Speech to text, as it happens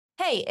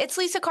Hey, it's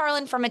Lisa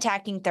Carlin from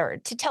Attacking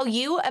Third to tell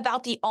you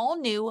about the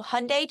all-new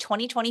Hyundai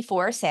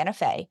 2024 Santa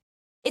Fe.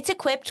 It's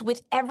equipped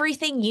with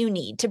everything you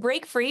need to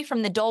break free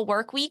from the dull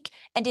work week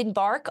and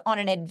embark on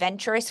an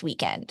adventurous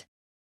weekend.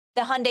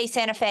 The Hyundai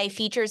Santa Fe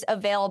features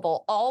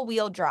available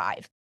all-wheel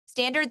drive,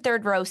 standard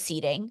third-row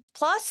seating,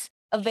 plus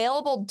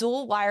available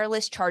dual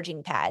wireless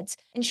charging pads,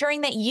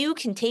 ensuring that you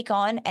can take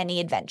on any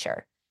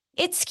adventure.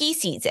 It's ski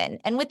season,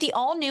 and with the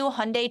all-new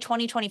Hyundai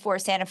 2024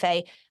 Santa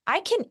Fe, I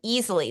can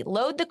easily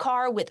load the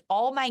car with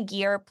all my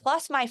gear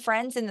plus my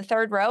friends in the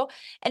third row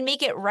and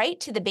make it right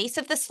to the base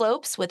of the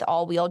slopes with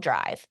all-wheel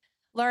drive.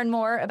 Learn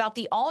more about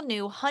the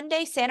all-new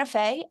Hyundai Santa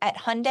Fe at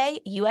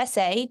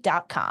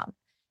HyundaiUSA.com.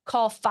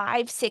 Call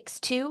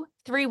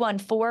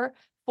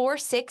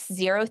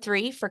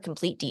 562-314-4603 for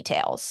complete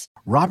details.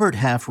 Robert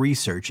Half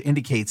research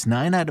indicates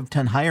 9 out of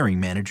 10 hiring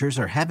managers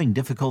are having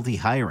difficulty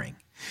hiring.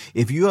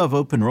 If you have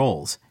open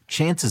roles,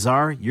 chances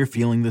are you're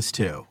feeling this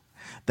too.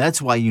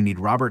 That's why you need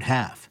Robert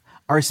Half.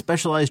 Our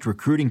specialized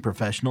recruiting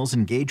professionals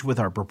engage with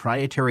our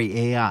proprietary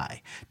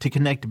AI to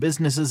connect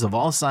businesses of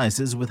all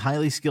sizes with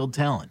highly skilled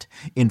talent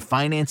in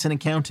finance and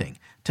accounting,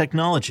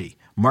 technology,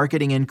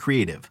 marketing and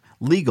creative,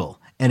 legal,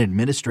 and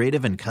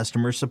administrative and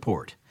customer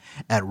support.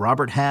 At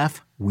Robert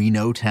Half, we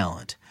know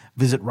talent.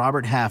 Visit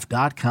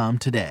roberthalf.com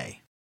today.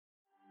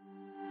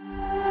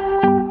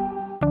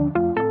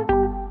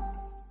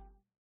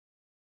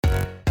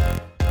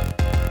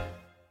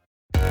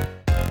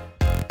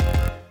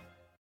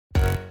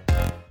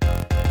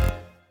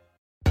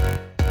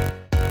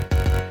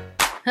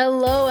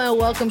 Hello and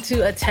welcome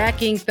to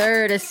Attacking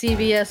Third, a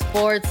CBS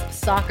Sports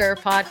soccer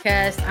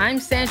podcast. I'm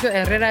Sandra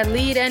Herrera,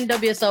 lead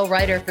NWSL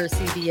writer for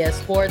CBS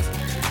Sports.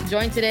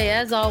 Joined today,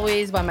 as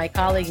always, by my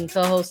colleague and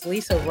co-host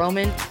Lisa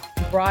Roman,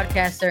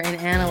 broadcaster and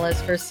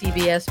analyst for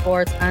CBS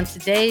Sports. On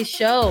today's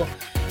show,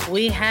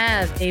 we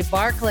have a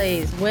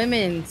Barclays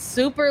Women's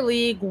Super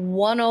League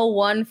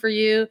 101 for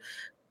you.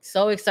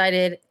 So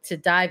excited to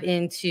dive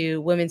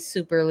into Women's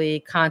Super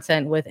League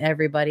content with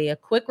everybody. A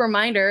quick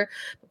reminder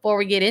before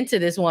we get into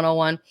this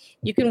 101,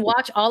 you can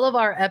watch all of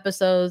our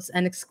episodes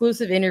and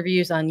exclusive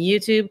interviews on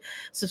YouTube.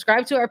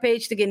 Subscribe to our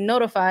page to get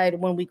notified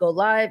when we go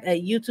live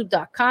at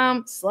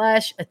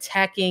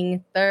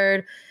youtube.com/attacking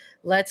third.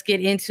 Let's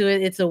get into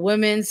it. It's a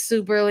Women's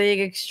Super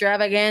League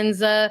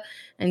extravaganza,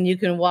 and you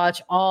can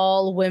watch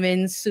all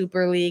Women's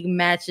Super League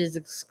matches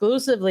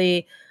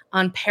exclusively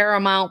on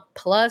Paramount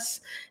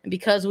Plus. And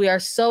because we are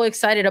so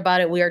excited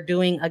about it, we are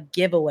doing a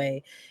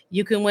giveaway.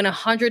 You can win a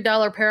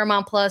 $100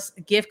 Paramount Plus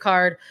gift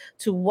card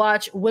to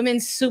watch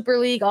Women's Super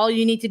League. All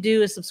you need to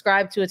do is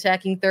subscribe to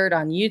Attacking Third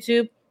on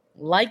YouTube,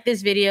 like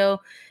this video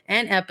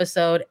and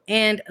episode,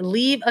 and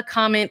leave a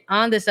comment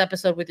on this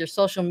episode with your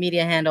social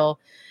media handle,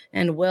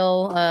 and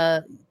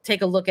we'll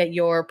take a look at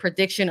your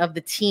prediction of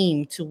the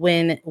team to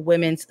win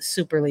Women's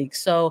Super League.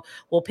 So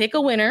we'll pick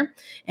a winner,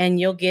 and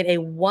you'll get a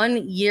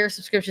 1-year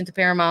subscription to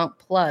Paramount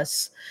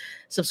Plus.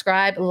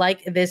 Subscribe,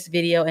 like this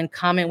video, and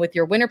comment with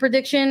your winner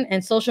prediction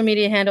and social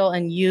media handle,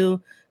 and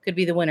you could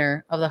be the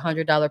winner of the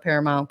 $100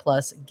 Paramount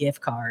Plus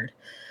gift card.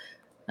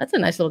 That's a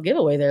nice little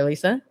giveaway there,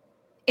 Lisa.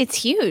 It's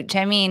huge.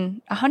 I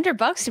mean,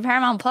 $100 to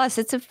Paramount Plus,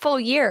 it's a full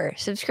year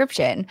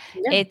subscription.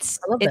 Yeah, it's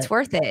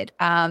worth it.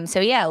 So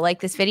yeah, like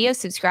this video,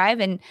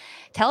 subscribe, and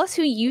tell us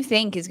who you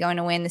think is going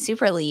to win the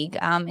Super League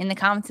in the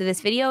comments of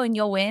this video, and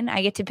you'll win.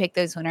 I get to pick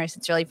those winners.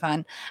 It's really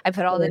fun. I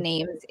put all the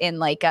names in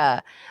like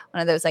one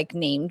of those like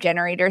name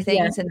generator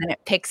things, and then it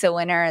picks a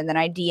winner, and then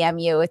I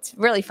DM you. It's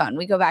really fun.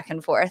 We go back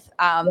and forth.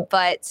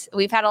 But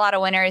we've had a lot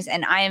of winners,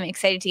 and I am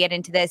excited to get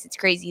into this. It's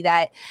crazy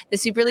that the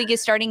Super League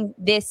is starting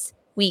this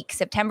week,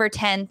 September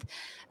 10th.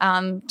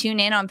 Tune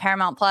in on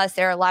Paramount Plus.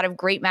 There are a lot of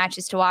great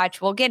matches to watch.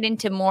 We'll get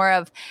into more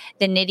of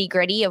the nitty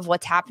gritty of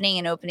what's happening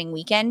in opening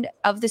weekend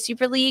of the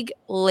Super League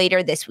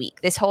later this week.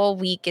 This whole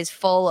week is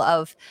full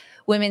of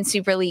Women's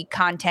Super League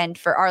content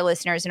for our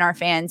listeners and our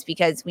fans,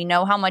 because we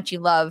know how much you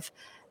love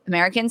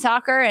American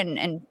soccer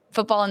and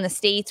football in the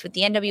States with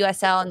the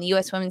NWSL and the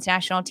U.S. women's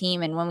national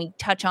team. And when we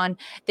touch on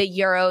the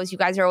Euros, you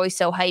guys are always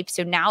so hyped.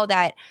 So now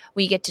that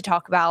we get to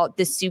talk about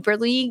the Super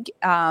League,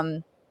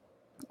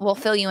 we'll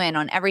fill you in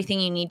on everything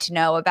you need to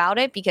know about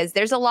it, because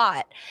there's a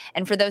lot.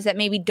 And for those that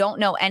maybe don't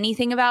know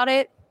anything about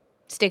it,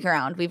 stick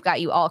around. We've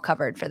got you all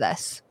covered for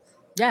this.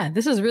 Yeah,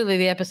 this is really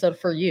the episode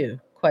for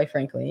you, quite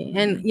frankly.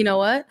 And you know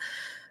what?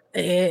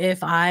 If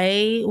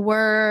I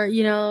were,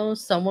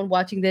 someone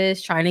watching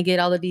this, trying to get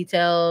all the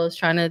details,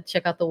 trying to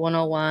check out the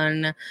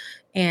 101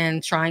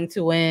 and trying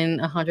to win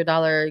a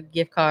 $100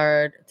 gift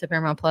card to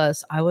Paramount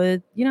Plus, I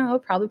would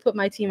probably put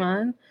my team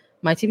on.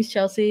 My team's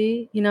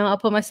Chelsea. I'll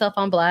put myself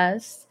on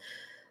blast.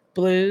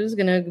 Blues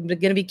gonna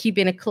be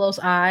keeping a close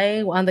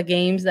eye on the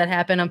games that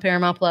happen on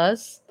Paramount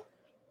Plus.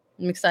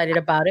 I'm excited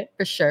about it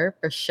for sure.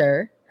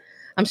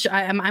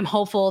 I'm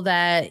hopeful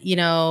that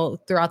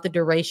throughout the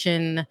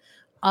duration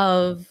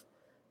of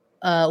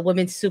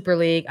Women's Super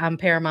League on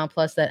Paramount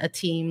Plus, that a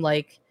team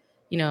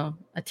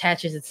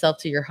attaches itself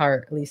to your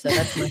heart, Lisa.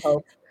 That's my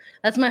hope.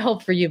 That's my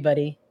hope for you,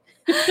 buddy.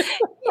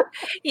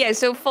 Yeah,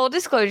 so full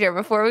disclosure,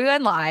 before we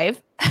went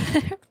live,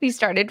 we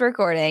started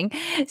recording.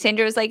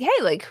 Sandra was like, "Hey,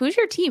 like, who's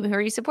your team? Who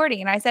are you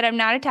supporting?" And I said, "I'm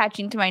not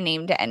attaching to my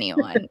name to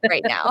anyone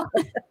right now.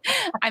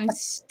 I'm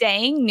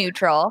staying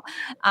neutral.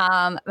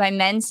 My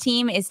men's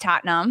team is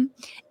Tottenham,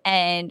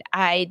 and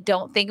I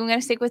don't think I'm going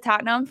to stick with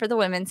Tottenham for the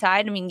women's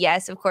side. I mean,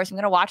 yes, of course, I'm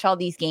going to watch all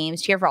these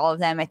games, cheer for all of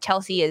them.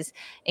 Chelsea is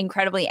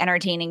incredibly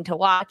entertaining to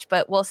watch,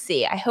 but we'll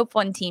see. I hope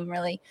one team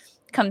really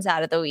comes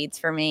out of the weeds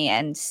for me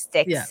and Yeah.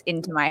 sticks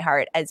into my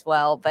heart as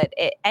well. But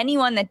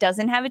anyone that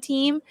doesn't have a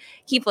team,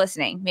 keep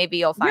listening. Maybe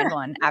you'll find Yeah.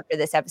 one after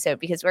this episode,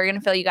 because we're going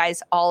to fill you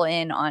guys all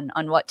in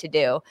on what to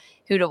do,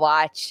 who to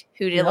watch,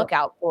 who to look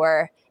out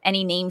for,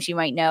 any names you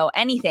might know,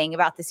 anything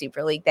about the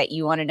Super League that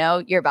you want to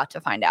know. You're about to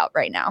find out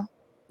right now.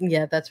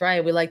 Yeah, that's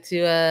right. We like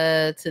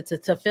to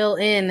fill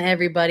in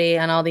everybody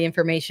on all the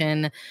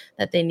information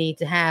that they need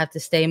to have to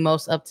stay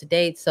most up to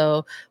date.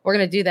 So we're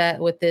going to do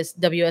that with this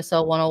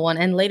WSL 101.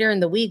 And later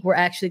in the week, we're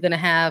actually going to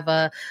have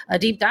a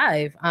deep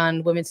dive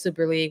on Women's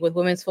Super League with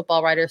women's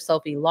football writer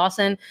Sophie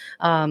Lawson.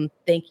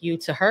 Thank you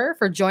to her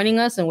for joining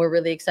us, and we're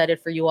really excited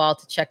for you all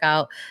to check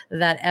out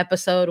that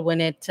episode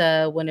when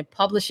it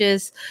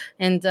publishes.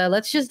 And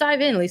let's just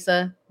dive in,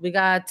 Lisa. We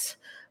got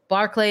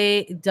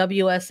Barclays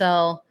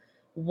WSL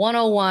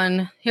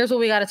 101. Here's what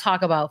we got to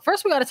talk about.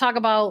 First, we got to talk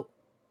about,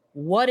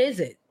 what is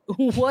it?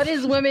 What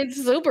is Women's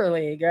Super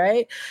League,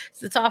 right? It's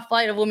the top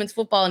flight of women's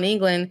football in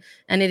England,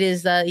 and it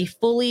is a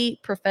fully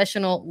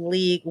professional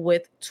league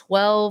with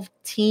 12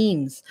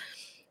 teams.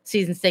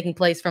 Seasons taking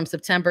place from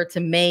September to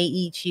May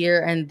each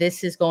year, and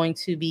this is going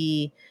to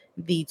be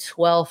the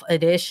 12th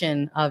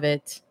edition of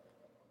it.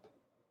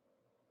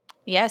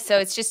 Yeah, so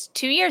it's just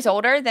 2 years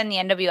older than the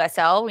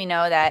NWSL. We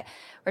know that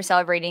we're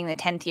celebrating the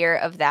 10th year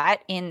of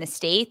that in the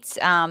States.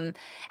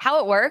 How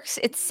it works,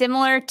 it's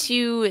similar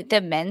to the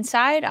men's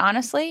side,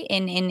 honestly,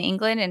 in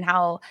England and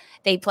how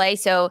they play.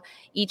 So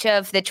each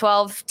of the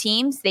 12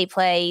 teams, they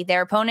play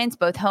their opponents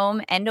both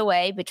home and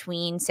away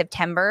between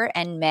September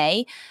and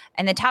May.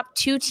 And the top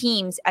two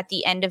teams at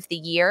the end of the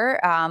year,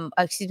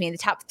 the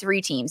top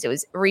three teams, it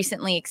was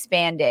recently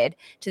expanded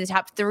to the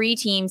top three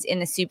teams in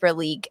the Super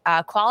League,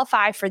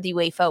 qualify for the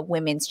UEFA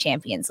Women's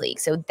Champions League.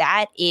 So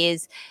that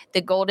is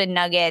the golden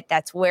nugget.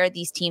 That's where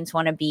these teams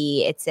want to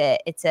be.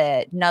 It's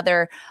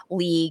another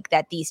league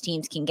that these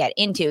teams can get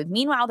into.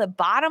 Meanwhile, the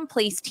bottom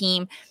place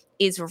team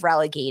is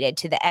relegated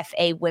to the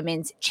FA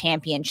Women's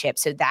Championship.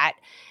 So that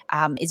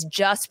is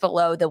just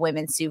below the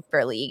Women's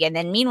Super League. And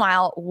then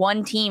meanwhile,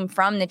 one team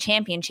from the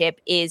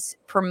championship is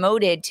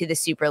promoted to the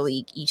Super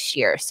League each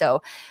year.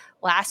 So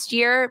last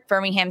year,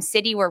 Birmingham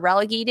City were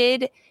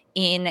relegated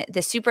in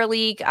the Super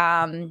League.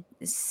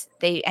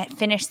 They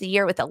finished the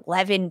year with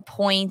 11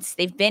 points.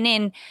 They've been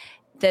in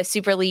the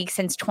Super League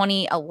since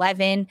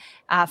 2011.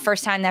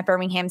 First time that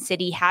Birmingham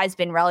City has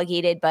been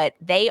relegated, but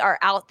they are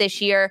out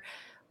this year.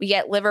 We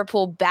get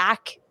Liverpool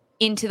back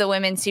into the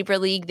Women's Super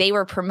League. They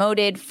were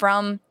promoted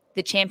from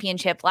the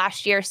championship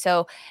last year.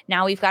 So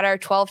now we've got our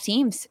 12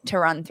 teams to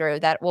run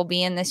through that will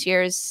be in this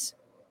year's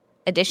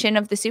edition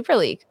of the Super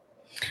League.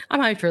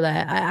 I'm hyped for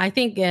that. I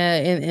think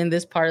in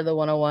this part of the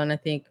 101, I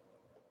think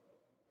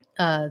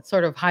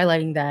sort of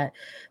highlighting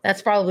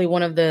that's probably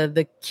one of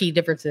the key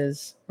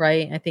differences,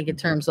 right? I think in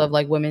terms of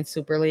like Women's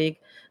Super League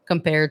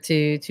compared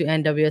to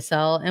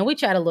NWSL, and we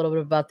chat a little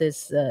bit about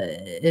this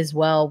as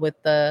well with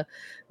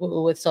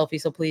Sophie.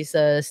 So please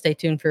stay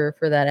tuned for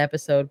that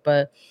episode.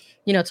 But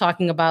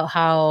talking about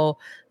how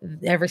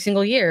every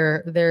single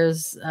year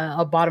there's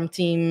a bottom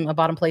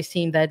place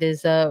team that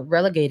is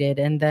relegated,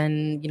 and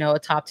then a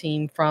top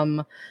team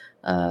from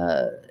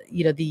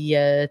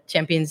the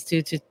champions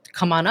to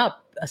come on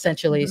up,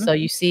 essentially. Mm-hmm. So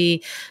you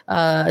see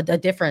a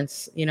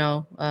difference,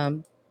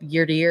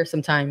 year to year,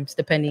 sometimes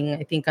depending,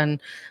 I think,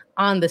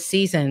 on the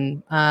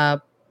season,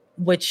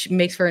 which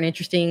makes for an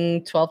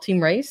interesting 12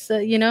 team race,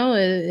 in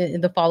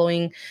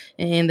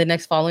the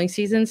next following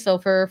season. So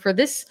for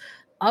this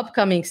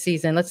upcoming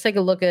season, let's take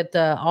a look at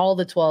all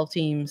the 12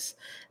 teams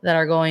that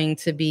are going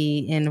to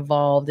be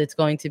involved. It's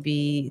going to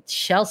be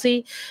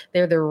Chelsea.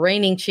 They're the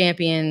reigning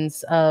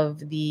champions of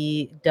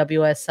the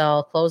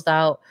WSL, closed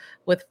out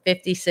with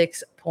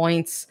 56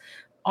 points.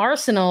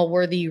 Arsenal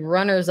were the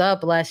runners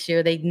up last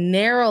year. They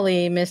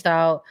narrowly missed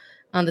out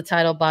on the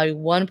title by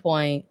 1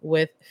 point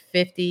with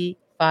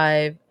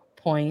 55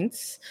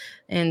 points.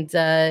 And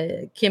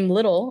Kim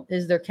Little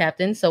is their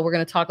captain. So we're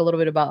going to talk a little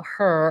bit about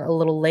her a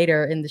little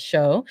later in the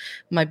show.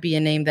 Might be a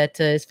name that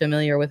is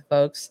familiar with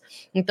folks.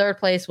 In third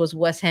place was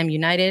West Ham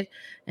United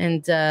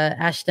and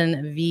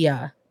Aston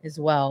Villa as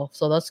well.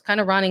 So that's kind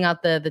of rounding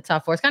out the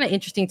top four. It's kind of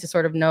interesting to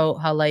sort of know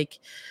how, like,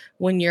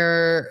 when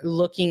you're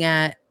looking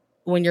at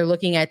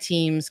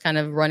teams kind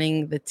of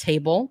running the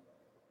table,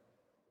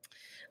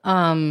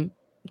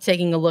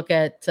 taking a look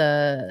at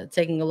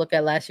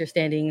last year's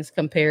standings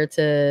compared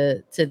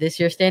to this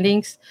year's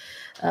standings,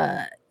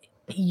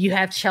 you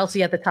have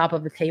Chelsea at the top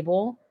of the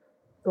table,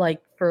 like,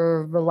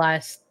 for the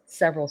last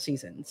several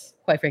seasons.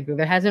 Quite frankly,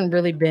 there hasn't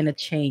really been a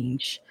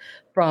change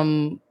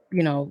from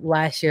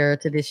last year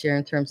to this year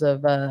in terms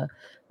of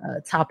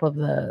top of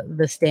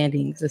the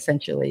standings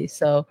essentially.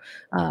 So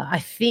I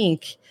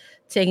think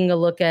taking a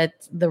look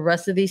at the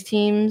rest of these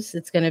teams,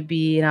 it's going to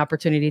be an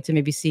opportunity to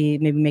maybe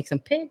make some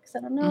picks.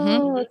 I don't know.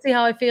 Mm-hmm. Let's see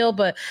how I feel.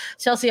 But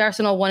Chelsea,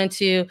 Arsenal 1 and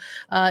 2.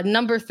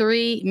 Number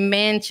 3,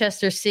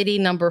 Manchester City.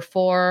 Number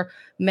 4,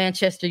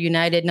 Manchester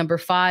United. Number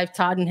 5,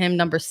 Tottenham.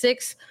 Number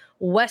 6,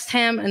 West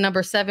Ham. And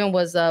number 7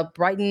 was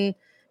Brighton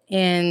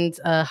and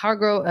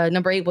Hargrove.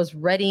 Number 8 was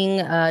Reading.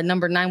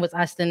 Number 9 was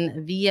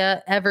Aston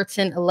Villa.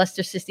 Everton,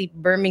 Leicester City,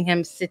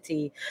 Birmingham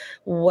City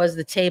was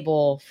the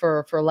table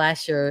for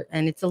last year,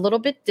 and it's a little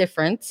bit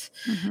different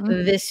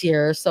this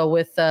year. So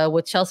with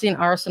Chelsea and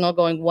Arsenal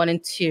going 1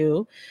 and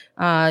 2,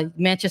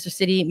 Manchester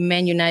City,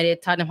 Man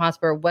United, Tottenham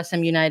Hotspur, West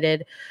Ham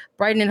United,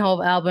 Brighton and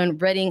Hove Albion,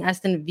 Reading,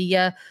 Aston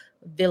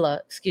Villa,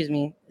 excuse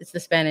me. It's the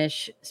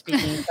Spanish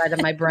speaking side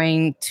of my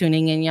brain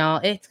tuning in, y'all.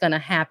 It's going to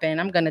happen.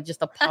 I'm going to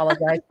just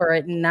apologize for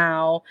it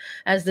now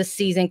as the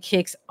season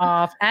kicks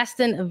off.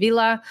 Aston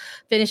Villa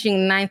finishing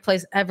 9th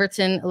place,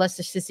 Everton,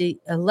 Leicester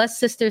City,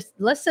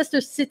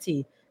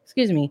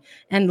 excuse me,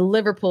 and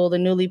Liverpool, the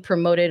newly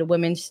promoted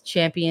women's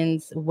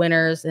champions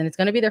winners. And it's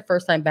going to be their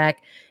first time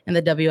back in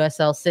the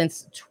WSL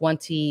since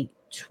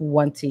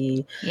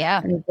 2020.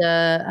 Yeah. And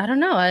I don't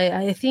know.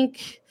 I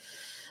think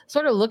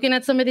sort of looking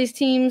at some of these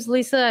teams,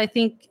 Lisa, I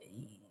think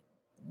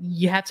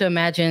you have to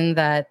imagine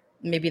that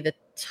maybe the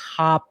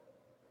top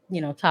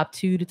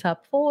 2 to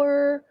top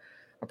 4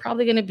 are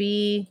probably going to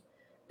be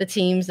the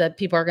teams that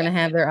people are going to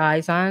have their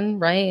eyes on,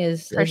 right?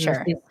 As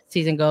the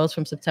season goes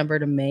from September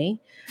to May.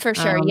 For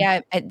sure.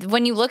 Yeah.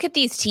 When you look at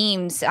these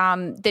teams,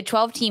 the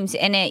 12 teams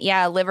in it,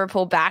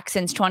 Liverpool back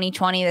since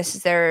 2020. This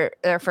is their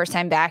first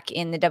time back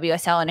in the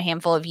WSL in a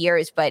handful of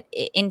years. But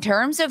in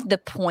terms of the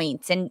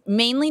points, and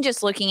mainly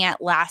just looking at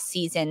last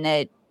season,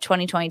 the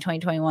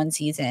 2020-2021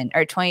 season,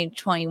 or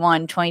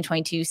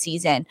 2021-2022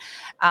 season,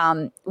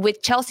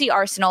 with Chelsea,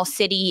 Arsenal,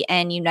 City,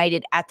 and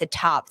United at the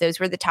top. Those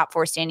were the top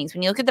 4 standings.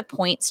 When you look at the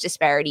points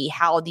disparity,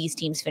 how these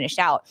teams finished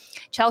out,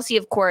 Chelsea,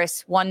 of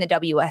course, won the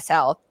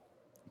WSL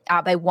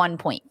by 1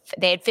 point.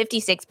 They had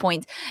 56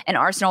 points, and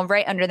Arsenal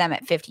right under them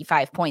at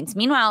 55 points.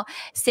 Meanwhile,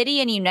 City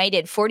and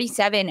United,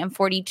 47 and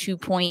 42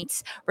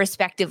 points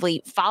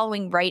respectively,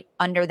 following right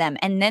under them.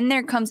 And then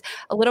there comes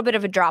a little bit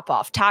of a drop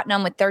off.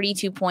 Tottenham with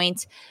 32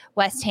 points,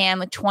 West Ham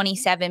with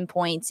 27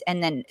 points,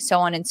 and then so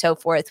on and so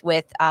forth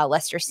with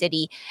Leicester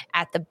City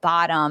at the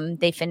bottom.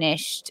 They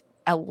finished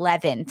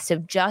 11th, so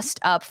just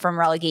up from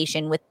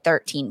relegation with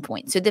 13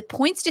 points. So the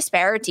points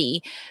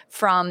disparity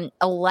from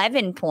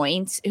 11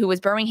 points, who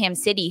was Birmingham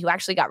City, who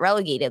actually got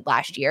relegated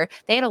last year,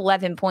 they had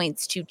 11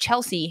 points, to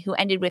Chelsea, who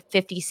ended with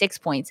 56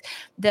 points.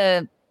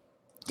 The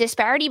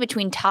disparity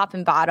between top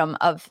and bottom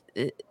of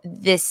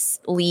this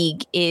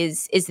league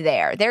is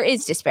there. There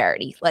is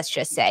disparity, let's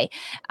just say.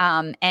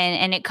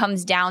 And it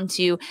comes down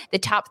to the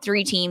top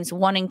 3 teams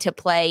wanting to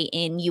play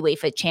in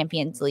UEFA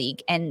Champions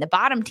League, and the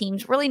bottom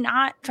teams really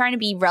not trying to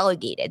be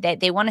relegated.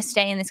 They want to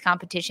stay in this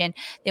competition.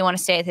 They want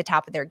to stay at the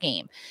top of their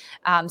game.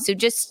 I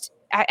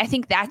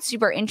think that's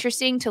super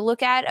interesting to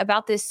look at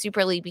about this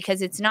Super League,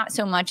 because it's not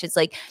so much as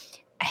like,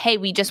 hey,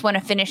 we just want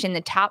to finish in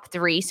the top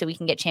 3 so we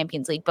can get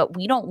Champions League, but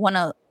we don't want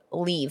to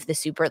leave the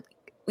Super League.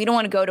 We don't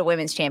want to go to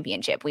Women's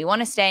Championship. We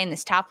want to stay in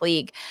this top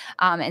league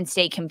and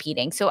stay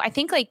competing. So I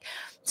think like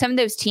some of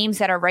those teams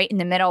that are right in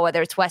the middle,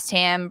 whether it's West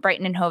Ham,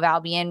 Brighton and Hove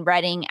Albion,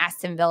 Reading,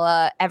 Aston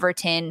Villa,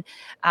 Everton,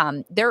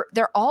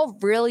 they're all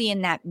really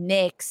in that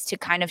mix to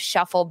kind of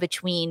shuffle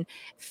between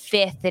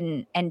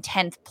 5th and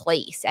 10th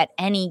place at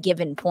any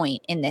given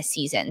point in this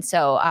season.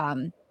 So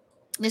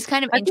it's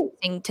kind of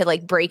interesting to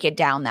like break it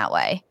down that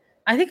way.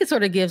 I think it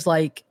sort of gives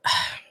like,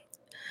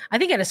 I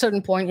think at a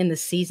certain point in the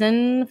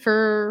season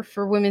for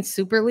Women's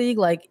Super League,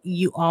 like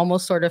you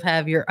almost sort of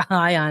have your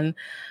eye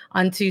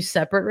on 2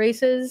 separate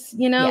races,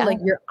 like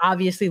you're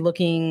obviously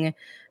looking,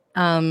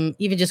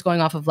 even just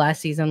going off of last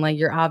season, like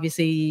you're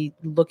obviously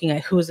looking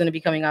at who's going to be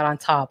coming out on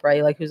top,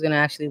 right? Like who's going to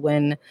actually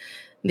win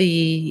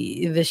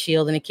the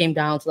Shield. And it came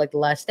down to like the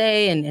last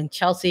day, and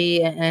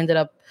Chelsea ended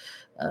up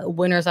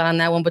winners on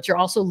that one. But you're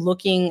also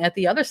looking at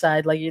the other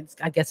side, like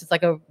I guess it's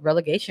like a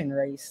relegation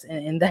race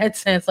in that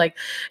sense. Like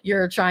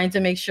you're trying to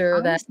make sure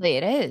Honestly,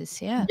 it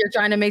is. Yeah, you're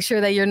trying to make sure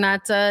that you're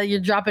not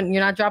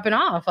dropping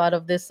off out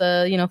of this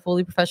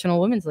fully professional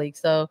women's league.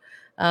 So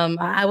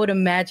I would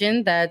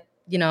imagine that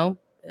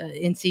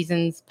in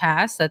seasons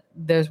past that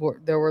there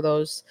were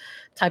those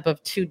type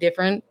of 2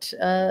 different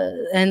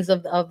ends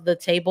of the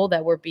table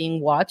that were being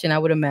watched, and I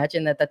would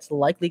imagine that that's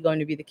likely going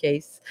to be the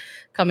case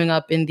coming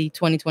up in the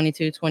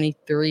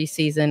 2022-23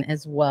 season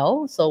as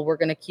well. So we're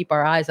going to keep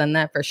our eyes on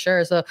that for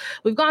sure. So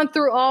we've gone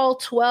through all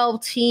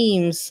 12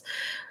 teams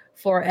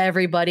for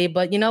everybody,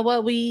 but you know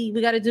what we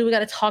got to do? We got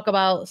to talk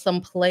about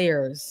some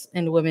players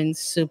in Women's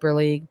Super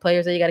League,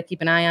 players that you got to keep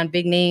an eye on,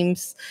 big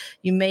names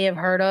you may have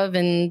heard of,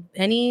 and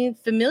any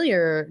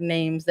familiar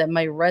names that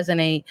might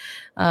resonate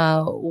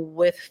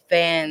with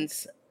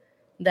fans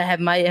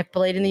that might have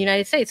played in the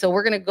United States. So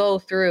we're going to go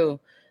through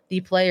the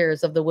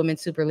players of the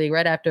Women's Super League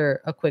right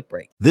after a quick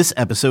break. This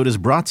episode is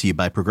brought to you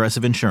by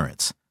Progressive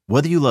Insurance.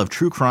 Whether you love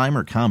true crime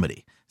or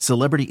comedy,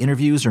 Celebrity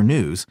interviews or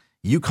news,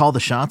 you call the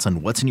shots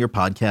on what's in your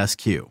podcast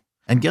queue.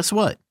 And guess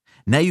what?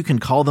 Now you can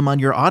call them on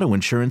your auto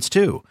insurance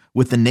too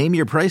with the Name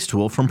Your Price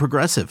tool from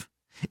Progressive.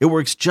 It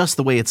works just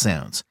the way it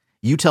sounds.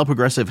 You tell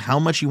Progressive how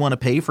much you want to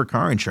pay for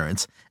car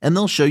insurance, and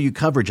they'll show you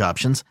coverage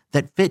options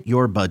that fit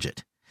your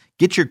budget.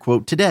 Get your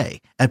quote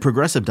today at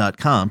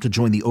Progressive.com to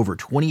join the over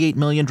 28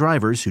 million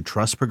drivers who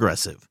trust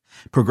Progressive.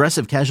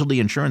 Progressive Casualty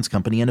Insurance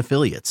Company and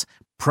Affiliates.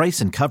 Price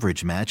and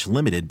coverage match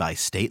limited by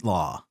state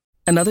law.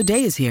 Another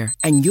day is here,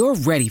 and you're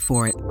ready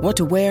for it. What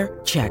to wear?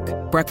 Check.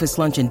 Breakfast,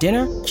 lunch, and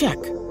dinner?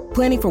 Check.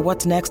 Planning for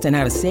what's next and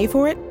how to save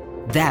for it?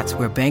 That's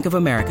where Bank of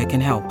America can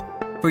help.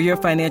 For your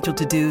financial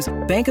to-dos,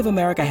 Bank of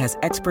America has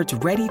experts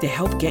ready to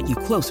help get you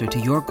closer to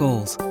your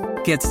goals.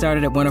 Get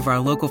started at one of our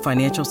local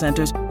financial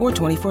centers or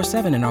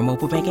 24/7 in our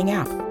mobile banking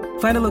app.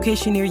 Find a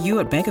location near you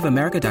at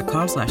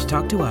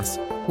bankofamerica.com/talktous.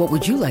 What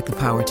would you like the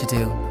power to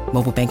do?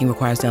 Mobile banking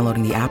requires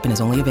downloading the app and is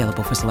only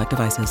available for select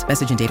devices.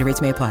 Message and data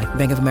rates may apply.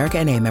 Bank of America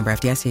N.A., member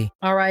FDIC.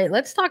 All right,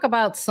 let's talk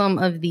about some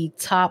of the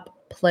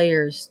top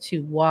players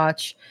to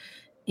watch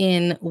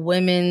in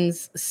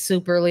Women's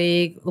Super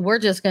League. We're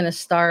just going to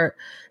start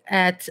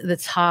at the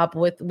top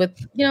with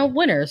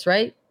winners,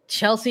 right?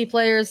 Chelsea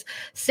players.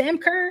 Sam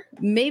Kerr,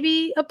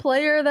 maybe a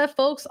player that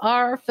folks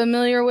are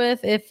familiar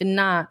with. If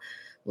not,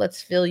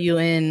 let's fill you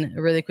in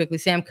really quickly.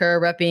 Sam Kerr,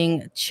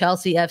 repping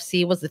Chelsea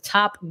FC, was the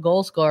top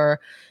goal scorer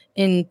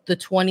in the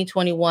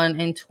 2021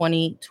 and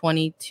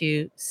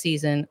 2022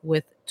 season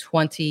with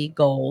 20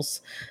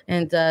 goals.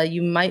 And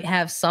you might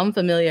have some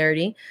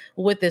familiarity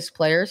with this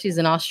player. She's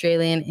an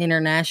Australian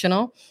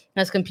international,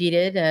 has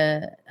competed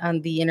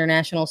on the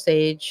international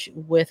stage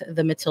with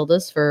the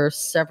Matildas for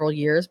several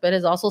years, but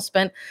has also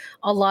spent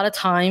a lot of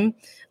time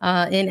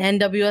in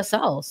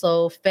NWSL.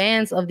 So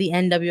fans of the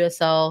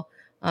NWSL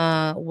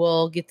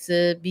will get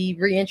to be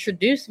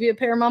reintroduced via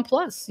Paramount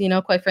Plus,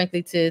 quite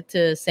frankly,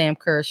 to Sam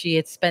Kerr. She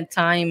had spent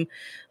time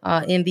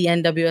in the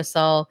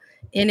NWSL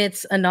in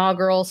its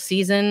inaugural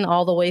season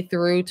all the way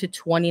through to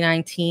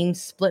 2019,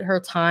 split her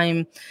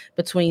time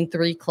between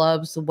three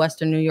clubs, the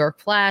Western New York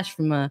Flash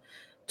from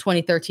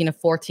 2013 to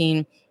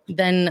 14,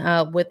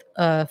 then with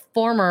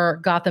former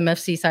Gotham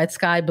FC side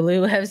Sky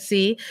Blue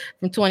FC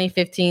from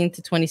 2015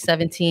 to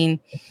 2017,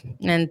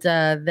 and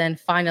then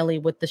finally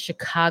with the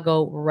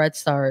Chicago Red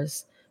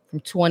Stars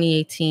from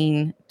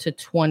 2018 to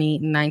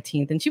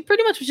 2019. And she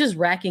pretty much was just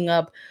racking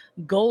up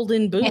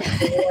golden boot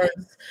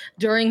awards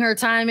during her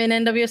time in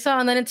NWSL.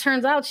 And then it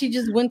turns out she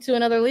just went to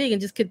another league and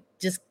just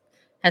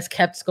has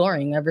kept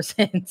scoring ever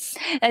since.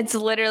 It's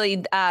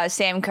literally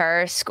Sam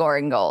Kerr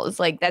scoring goals.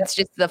 Like that's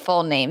just the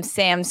full name.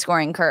 Sam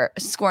scoring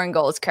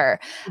goals Kerr.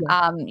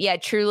 Yeah,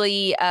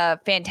 truly a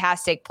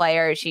fantastic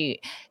player.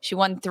 She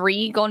won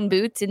 3 golden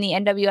boots in the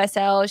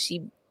NWSL.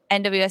 She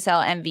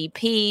NWSL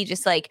MVP,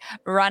 just like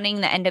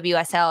running the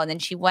NWSL. And then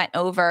she went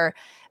over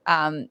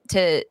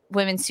to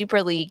Women's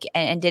Super League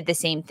and did the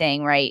same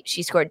thing, right?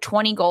 She scored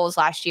 20 goals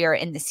last year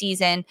in the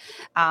season.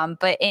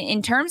 But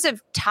in terms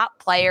of top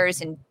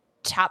players and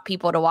top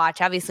people to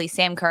watch, obviously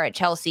Sam Kerr at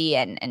Chelsea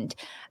and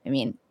I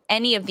mean,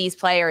 any of these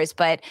players,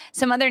 but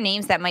some other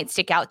names that might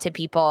stick out to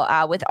people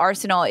with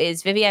Arsenal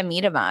is Vivianne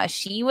Miedema.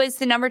 She was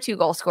the number 2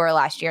 goal scorer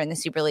last year in the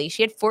Super League.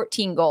 She had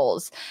 14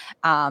 goals.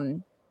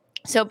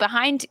 So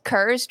behind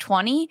Kerr's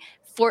 20,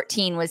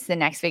 14 was the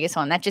next biggest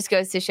one. That just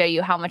goes to show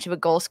you how much of a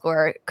goal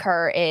scorer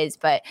Kerr is.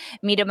 But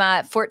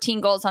Miedema,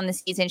 14 goals on the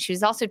season. She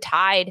was also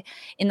tied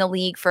in the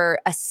league for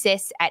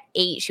assists at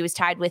 8. She was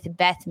tied with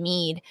Beth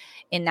Mead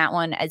in that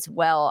one as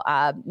well.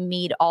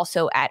 Mead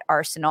also at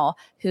Arsenal,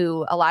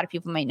 who a lot of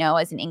people might know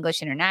as an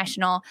English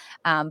international.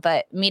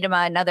 But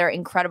Miedema, another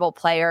incredible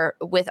player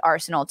with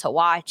Arsenal to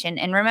watch.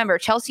 And remember,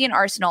 Chelsea and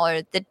Arsenal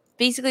are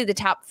basically the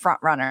top front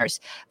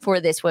runners for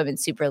this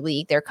Women's Super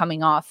League. They're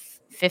coming off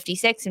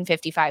 56 and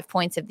 55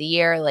 points of the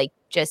year, like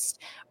just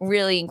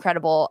really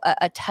incredible,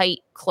 a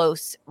tight,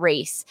 close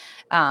race.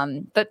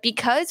 But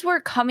because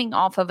we're coming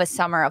off of a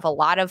summer of a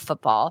lot of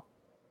football,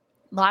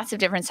 lots of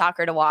different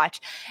soccer to watch,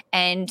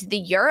 and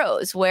the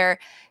Euros where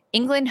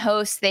England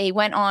hosts, they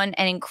went on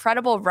an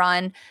incredible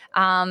run.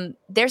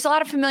 There's a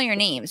lot of familiar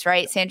names,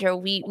 right, Sandra?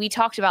 We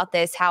talked about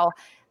this, how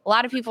a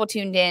lot of people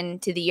tuned in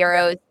to the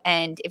Euros,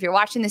 and if you're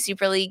watching the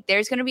Super League,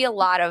 there's going to be a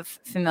lot of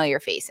familiar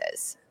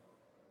faces.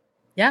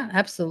 Yeah,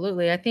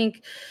 absolutely. I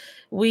think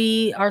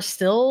we are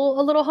still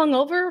a little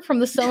hungover from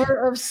the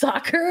summer of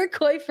soccer,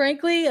 quite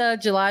frankly.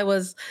 July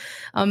was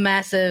a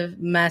massive,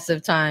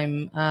 massive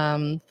time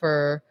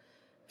for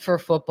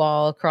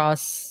football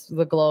across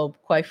the globe,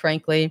 quite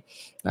frankly.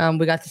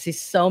 We got to see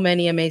so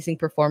many amazing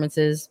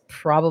performances.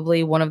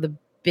 Probably one of the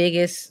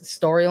biggest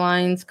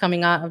storylines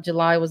coming out of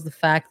July was the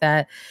fact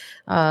that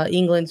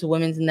England's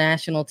women's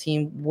national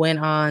team went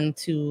on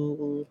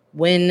to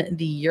win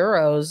the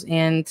Euros.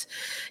 And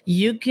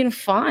you can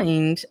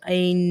find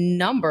a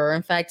number,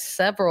 in fact,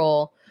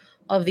 several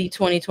of the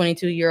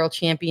 2022 Euro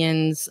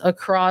champions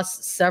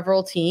across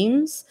several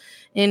teams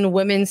in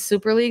Women's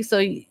Super League.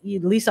 So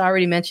Lisa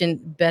already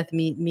mentioned Beth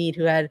Mead,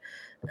 who had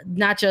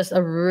not just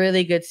a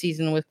really good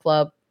season with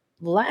club,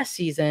 last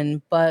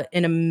season, but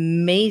an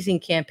amazing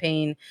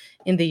campaign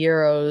in the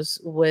Euros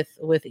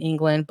with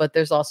England. But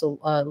there's also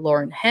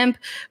Lauren Hemp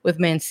with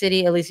Man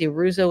City, Alicia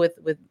Russo with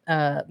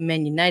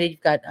Man United.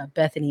 You've got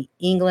Bethany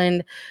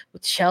England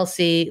with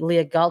Chelsea,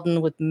 Leah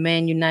Galton with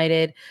Man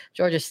United,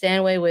 Georgia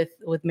Stanway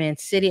with Man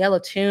City,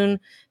 Ella Toon,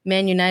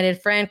 Man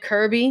United, Fran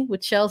Kirby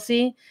with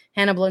Chelsea,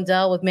 Hannah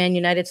Blundell with Man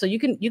United. So you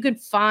can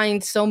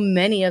find so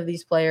many of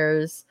these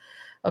players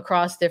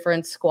across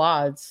different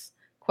squads,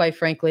 quite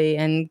frankly,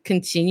 and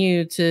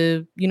continue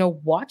to,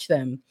 watch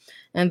them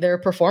and their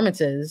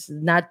performances,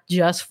 not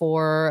just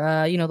for,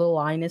 the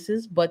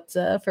Lionesses, but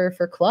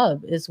for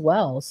club as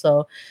well.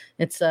 So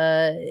it's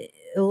a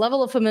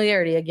level of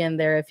familiarity again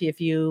there if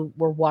you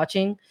were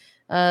watching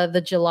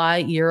the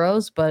July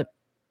Euros. But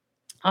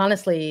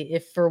honestly,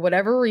 if for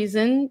whatever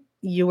reason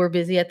you were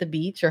busy at the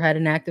beach or had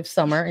an active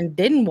summer and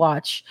didn't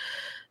watch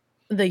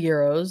the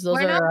Euros,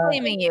 We're not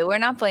blaming you. We're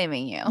not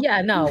blaming you.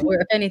 Yeah, no.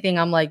 If anything,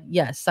 I'm like,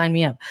 yes, sign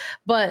me up.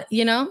 But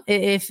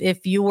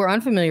if you were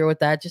unfamiliar with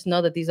that, just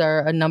know that these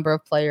are a number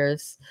of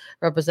players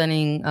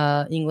representing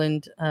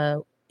England,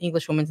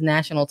 English women's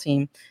national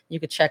team. You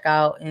could check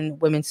out in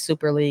Women's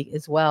Super League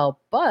as well.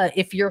 But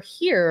if you're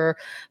here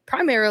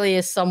primarily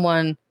as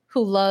someone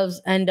who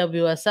loves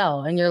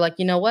NWSL, and you're like,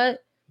 you know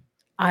what?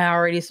 I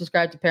already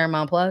subscribe to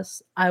Paramount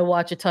Plus. I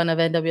watch a ton of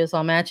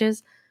NWSL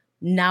matches.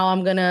 Now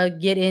I'm gonna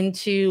get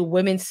into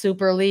Women's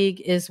Super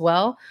League as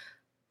well.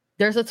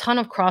 There's a ton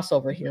of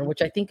crossover here,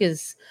 which I think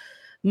is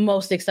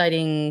most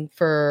exciting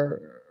for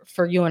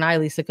you and I,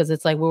 Lisa, because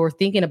it's like we were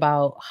thinking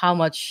about how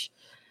much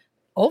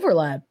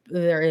overlap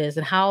there is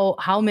and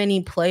how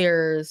many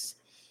players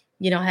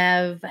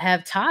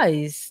have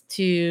ties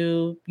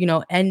to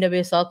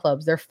NWSL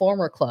clubs, their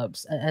former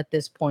clubs at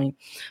this point,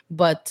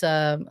 but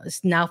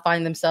now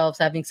find themselves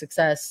having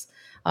success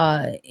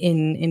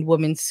in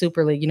Women's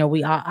Super League.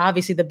 We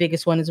obviously the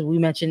biggest one is we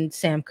mentioned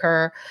Sam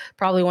Kerr,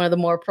 probably one of the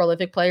more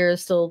prolific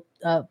players still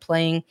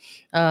playing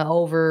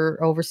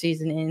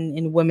overseas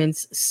in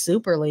Women's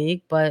Super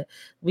League. But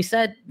we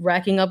said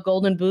racking up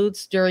golden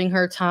boots during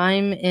her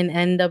time in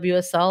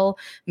NWSL,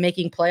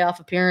 making playoff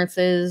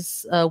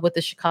appearances with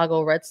the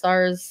Chicago Red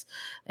Stars,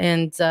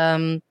 and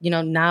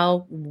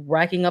now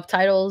racking up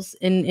titles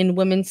in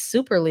Women's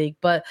Super League.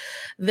 But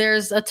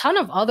there's a ton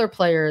of other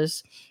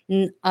players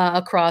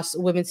across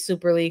Women's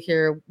Super League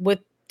here with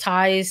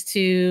ties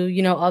to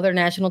other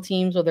national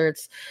teams, whether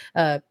it's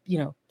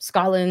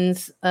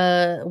Scotland's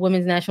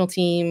women's national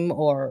team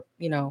or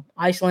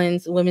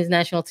Iceland's women's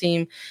national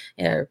team,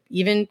 or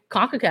even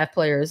CONCACAF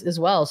players as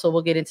well. So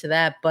we'll get into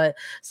that. But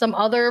some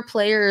other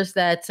players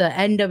that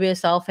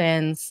NWSL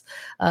fans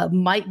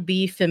might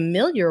be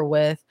familiar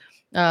with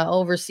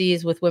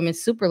overseas with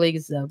Women's Super League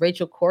is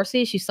Rachel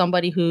Corsie. She's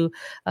somebody who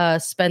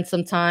spent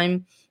some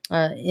time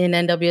in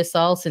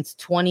NWSL since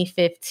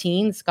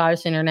 2015.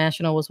 Scottish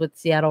International was with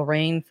Seattle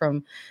Reign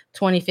from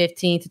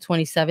 2015 to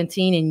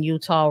 2017, and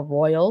Utah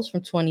Royals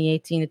from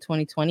 2018 to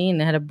 2020,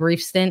 and had a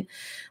brief stint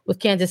with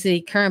Kansas City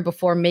Current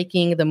before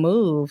making the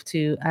move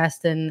to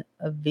Aston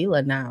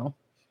Villa now.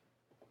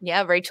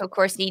 Yeah, Rachel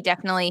Corsie,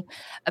 definitely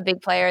a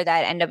big player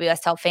that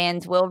NWSL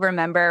fans will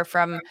remember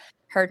from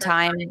her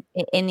time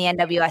in the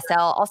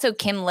NWSL. Also,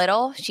 Kim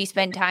Little, she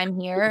spent time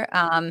here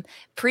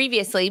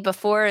previously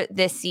before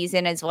this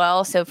season as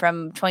well. So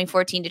from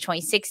 2014 to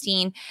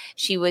 2016,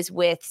 she was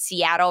with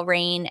Seattle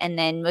Reign. And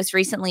then most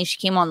recently, she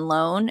came on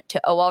loan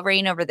to OL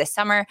Reign over the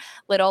summer.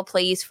 Little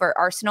plays for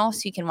Arsenal,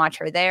 so you can watch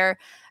her there.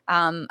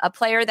 A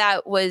player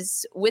that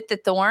was with the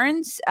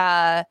Thorns,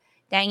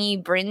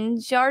 Dangy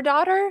Brynjar's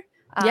daughter.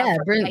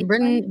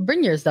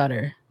 Brynjar's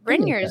daughter.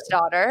 Brynjar's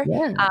daughter,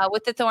 yeah.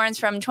 With the Thorns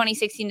from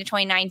 2016 to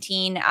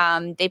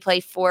 2019. They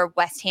play for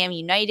West Ham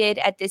United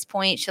at this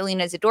point.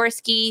 Shalina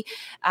Zadorsky,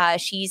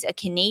 she's a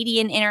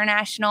Canadian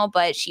international,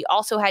 but she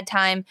also had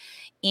time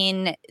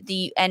in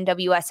the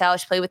NWSL.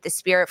 She played with the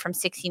Spirit from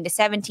 16 to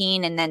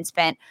 17 and then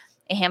spent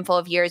a handful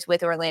of years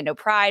with Orlando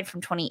Pride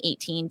from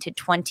 2018 to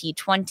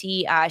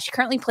 2020. She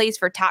currently plays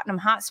for Tottenham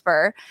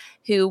Hotspur,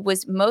 who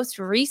was most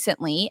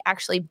recently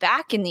actually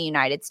back in the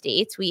United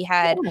States. We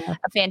had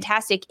a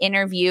fantastic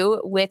interview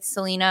with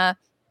Selena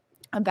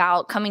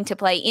about coming to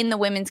play in the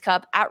Women's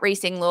Cup at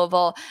Racing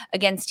Louisville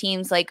against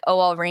teams like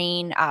OL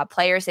Reign,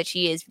 players that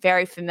she is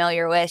very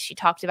familiar with. She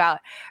talked about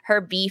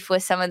her beef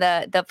with some of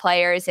the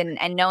players and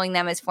knowing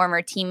them as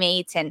former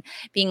teammates and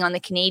being on the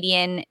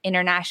Canadian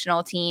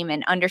international team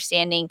and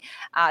understanding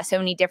so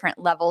many different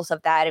levels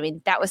of that. I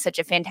mean, that was such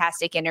a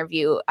fantastic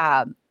interview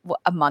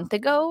a month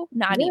ago,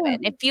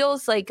 even. It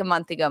feels like a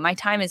month ago. My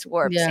time is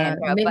warped,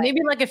 Sandra.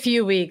 Maybe like a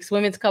few weeks.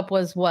 Women's Cup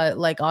was what,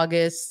 like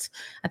August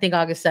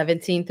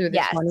 17th through the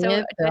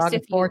 20th, or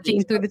August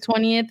 14th through the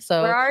 20th.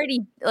 So we're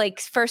already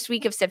like first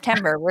week of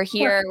September. We're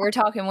here. We're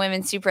talking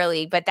Women's Super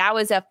League, but that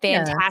was a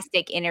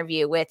fantastic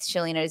interview with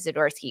Shalina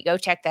Zadorsky. Go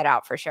check that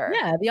out for sure.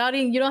 Yeah, the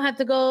audience, you don't have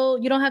to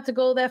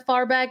go that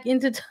far back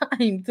into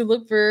time to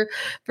look for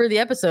the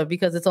episode,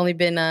 because it's only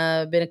been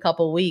a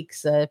couple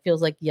weeks. It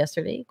feels like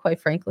yesterday,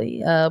 quite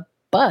frankly.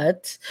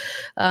 But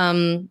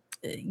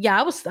yeah,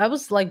 I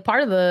was like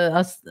part of the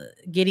us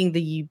getting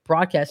the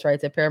broadcast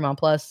rights at Paramount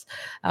Plus.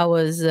 I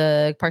was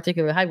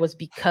particularly high was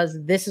because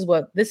this is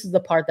the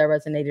part that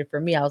resonated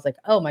for me. I was like,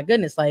 oh my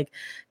goodness, like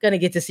gonna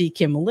get to see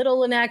Kim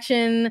Little in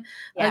action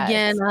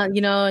again,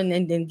 Yes.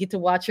 and get to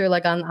watch her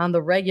like on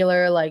the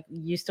regular. Like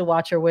used to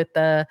watch her with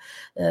the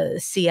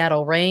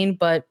Seattle Reign,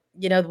 but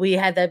we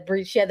had that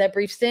brief. She had that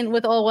brief stint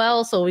with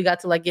OL, so we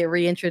got to like get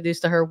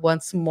reintroduced to her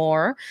once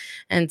more,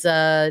 and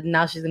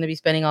now she's going to be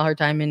spending all her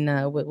time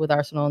in with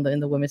Arsenal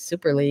in the Women's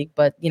Super League.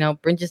 But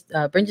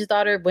Bringe's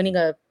daughter winning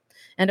a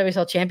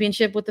NWSL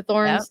championship with the Yep.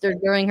 Thorns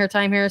during her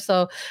time here,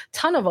 so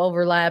ton of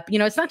overlap.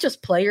 It's not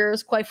just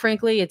players, quite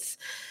frankly. It's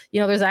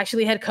there's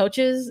actually head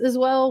coaches as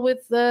well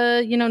with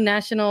the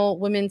National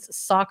Women's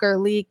Soccer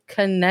League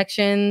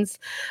connections.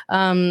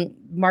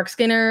 Mark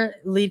Skinner,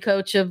 lead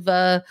coach of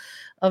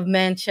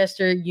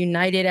Manchester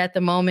United at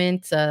the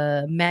moment.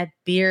 Matt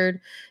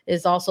Beard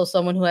is also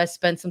someone who has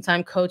spent some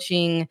time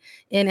coaching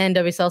in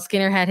NWSL.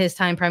 Skinner had his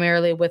time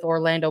primarily with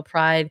Orlando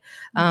Pride.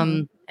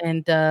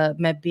 And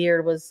Matt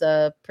Beard was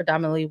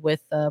predominantly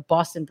with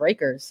Boston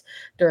Breakers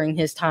during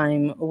his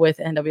time with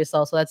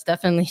NWSL. So that's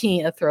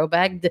definitely a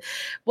throwback.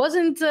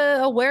 Wasn't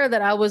aware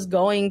that I was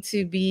going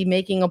to be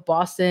making a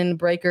Boston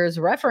Breakers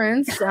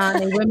reference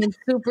on a Women's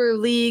Super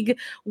League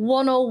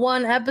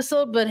 101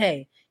 episode, but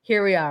hey,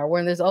 here we are.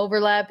 When there's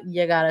overlap,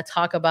 you gotta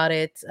talk about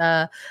it.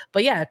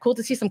 But yeah, cool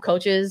to see some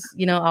coaches.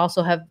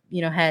 Also have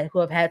who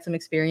have had some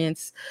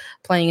experience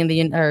playing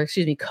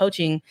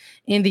coaching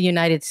in the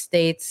United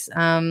States.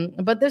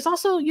 But there's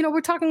also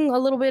we're talking a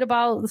little bit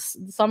about the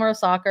summer of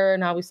soccer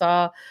and how we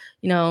saw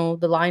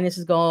the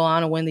Lionesses go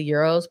on and win the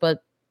Euros,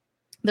 but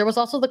there was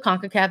also the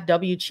CONCACAF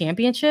W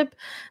Championship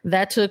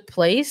that took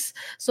place.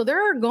 So there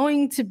are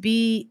going to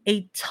be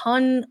a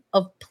ton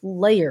of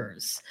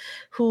players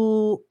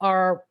who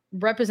are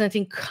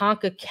representing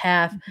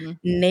CONCACAF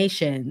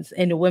nations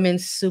in the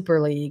Women's Super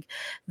League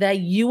that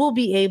you will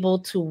be able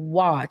to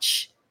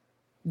watch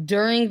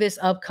during this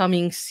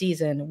upcoming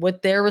season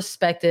with their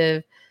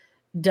respective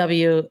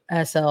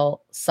WSL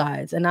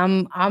sides. And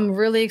I'm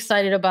really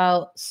excited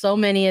about so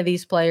many of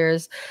these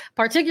players,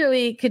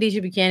 particularly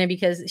Khadijah Buchanan,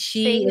 because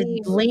she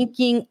is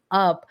linking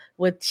up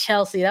with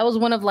Chelsea. That was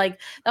one of the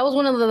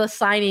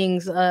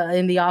signings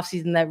in the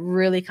offseason that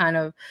really kind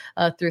of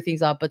threw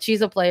things off. But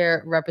she's a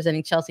player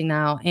representing Chelsea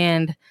now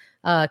and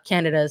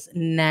Canada's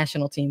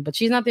national team. But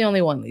she's not the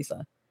only one,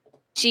 Lisa.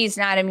 She's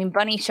not. I mean,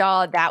 Bunny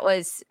Shaw,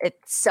 it's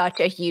such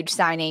a huge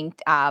signing.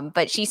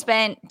 But she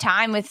spent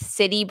time with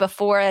City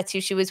before. That's who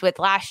she was with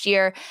last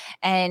year.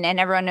 And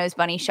everyone knows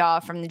Bunny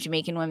Shaw from the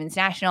Jamaican women's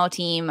national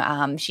team.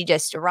 She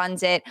just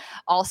runs it.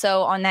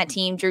 Also on that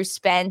team, Drew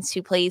Spence,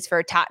 who plays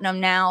for Tottenham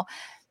now.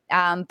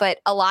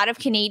 But a lot of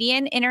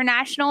Canadian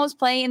internationals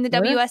play in the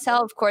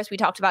WSL. Of course, we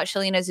talked about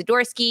Shalina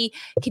Zadorsky.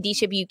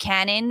 Khadijah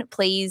Buchanan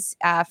plays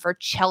for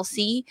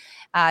Chelsea.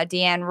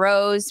 Deanne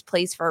Rose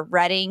plays for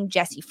Reading.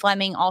 Jessie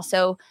Fleming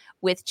also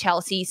with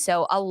Chelsea.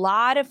 So a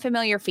lot of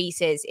familiar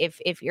faces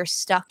if you're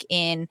stuck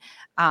in,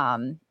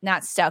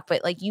 not stuck,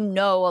 but like, a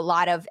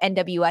lot of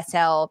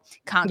NWSL,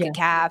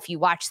 CONCACAF, you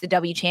watch the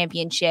W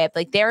Championship.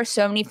 Like there are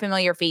so many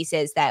familiar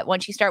faces that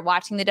once you start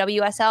watching the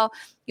WSL,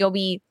 you'll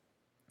be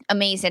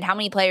amazed at how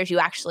many players you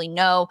actually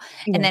know.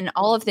 And then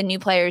all of the new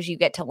players you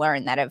get to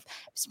learn that have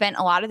spent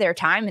a lot of their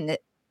time in the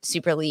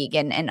Super League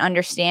and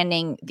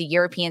understanding the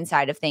European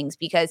side of things,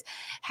 because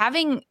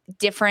having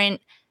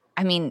different,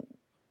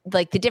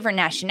 the different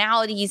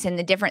nationalities and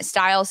the different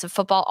styles of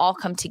football all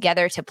come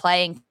together to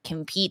play and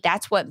compete.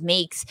 That's what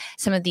makes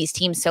some of these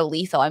teams so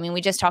lethal. I mean,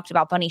 we just talked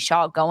about Bunny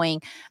Shaw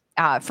going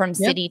from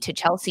City to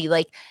Chelsea.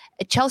 Like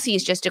Chelsea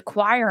is just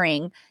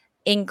acquiring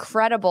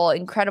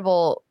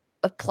incredible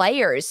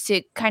players to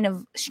kind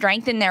of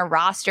strengthen their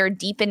roster,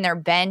 deepen their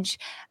bench.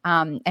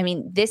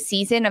 This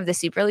season of the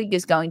Super League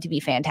is going to be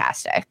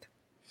fantastic.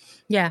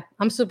 Yeah,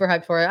 I'm super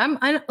hyped for it. I'm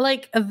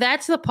like,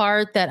 that's the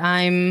part that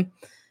I'm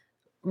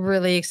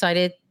really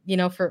excited,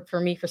 for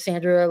me, for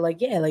Sandra, like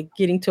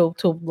getting to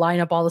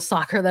line up all the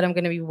soccer that I'm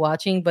going to be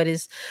watching, but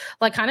is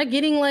like kind of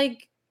getting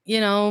like,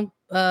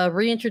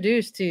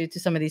 reintroduced to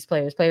some of these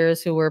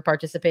players who were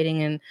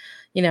participating in,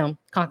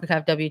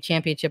 CONCACAF W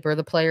Championship, or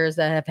the players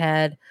that have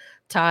had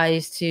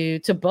ties to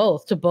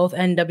both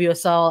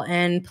NWSL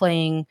and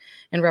playing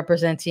and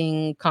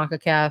representing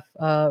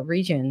CONCACAF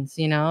regions,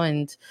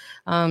 and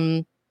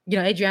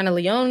Adriana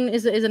Leon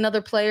is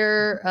another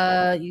player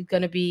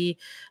going to be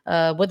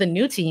with a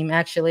new team,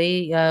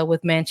 actually,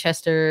 with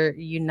Manchester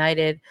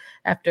United,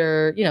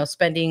 after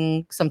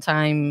spending some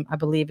time, I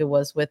believe it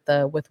was with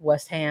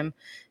West Ham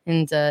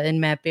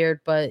and Matt Beard.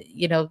 But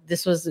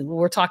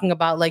we're talking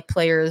about like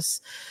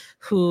players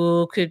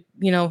who could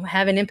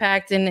have an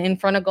impact in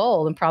front of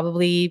goal, and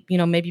probably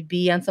maybe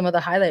be on some of the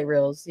highlight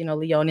reels.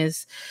 Leon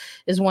is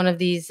one of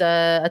these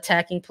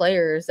attacking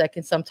players that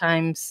can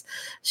sometimes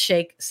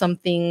shake some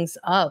things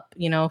up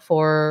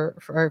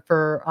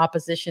for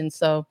opposition.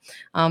 So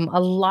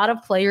a lot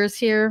of players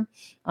here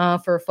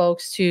for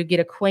folks to get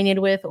acquainted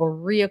with or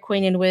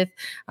reacquainted with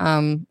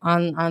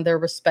on their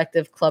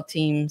respective club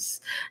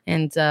teams.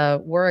 And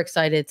we're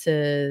excited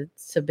to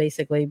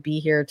basically be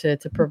here to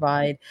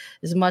provide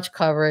as much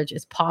coverage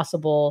as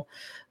possible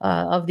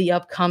of the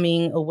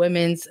upcoming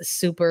Women's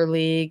Super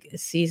League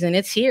season.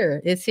 It's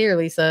here,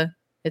 Lisa.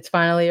 It's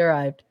finally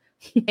arrived.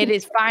 It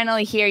is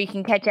finally here. You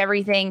can catch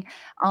everything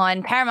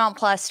on Paramount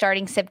Plus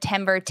starting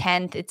September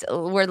 10th.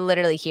 We're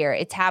literally here.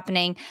 It's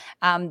happening.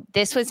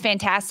 This was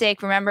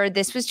fantastic. Remember,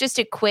 this was just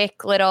a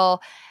quick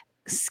little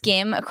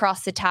skim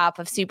across the top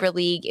of Super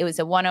League. It was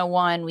a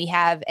 101. We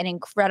have an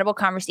incredible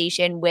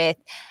conversation with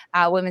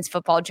women's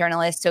football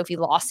journalist Sophie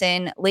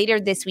Lawson later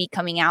this week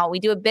coming out. We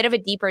do a bit of a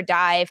deeper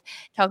dive,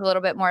 talk a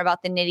little bit more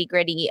about the nitty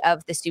gritty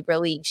of the Super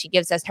League. She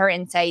gives us her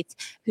insights,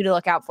 who to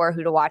look out for,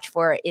 who to watch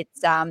for.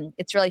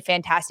 It's really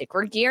fantastic.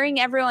 We're gearing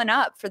everyone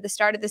up for the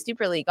start of the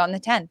Super League on the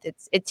 10th.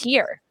 It's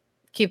here.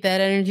 Keep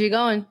that energy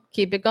going.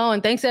 Keep it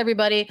going. Thanks,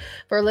 everybody,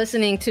 for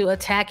listening to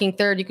Attacking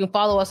Third. You can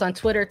follow us on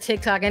Twitter,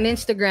 TikTok, and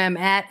Instagram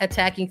at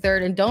Attacking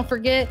Third. And don't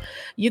forget,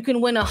 you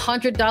can win a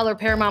 $100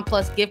 Paramount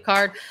Plus gift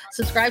card.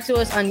 Subscribe to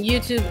us on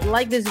YouTube,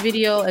 like this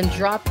video, and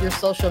drop your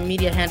social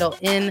media handle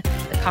in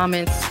the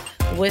comments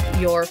with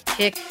your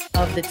pick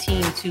of the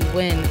team to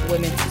win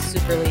Women's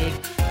Super League.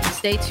 And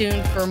stay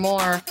tuned for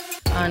more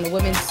on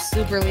Women's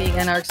Super League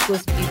and our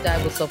exclusive deep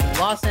dive with Sophie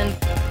Lawson.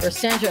 For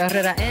Sandra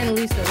Herrera and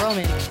Lisa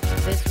Roman,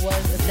 this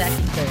was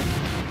Attacking Third.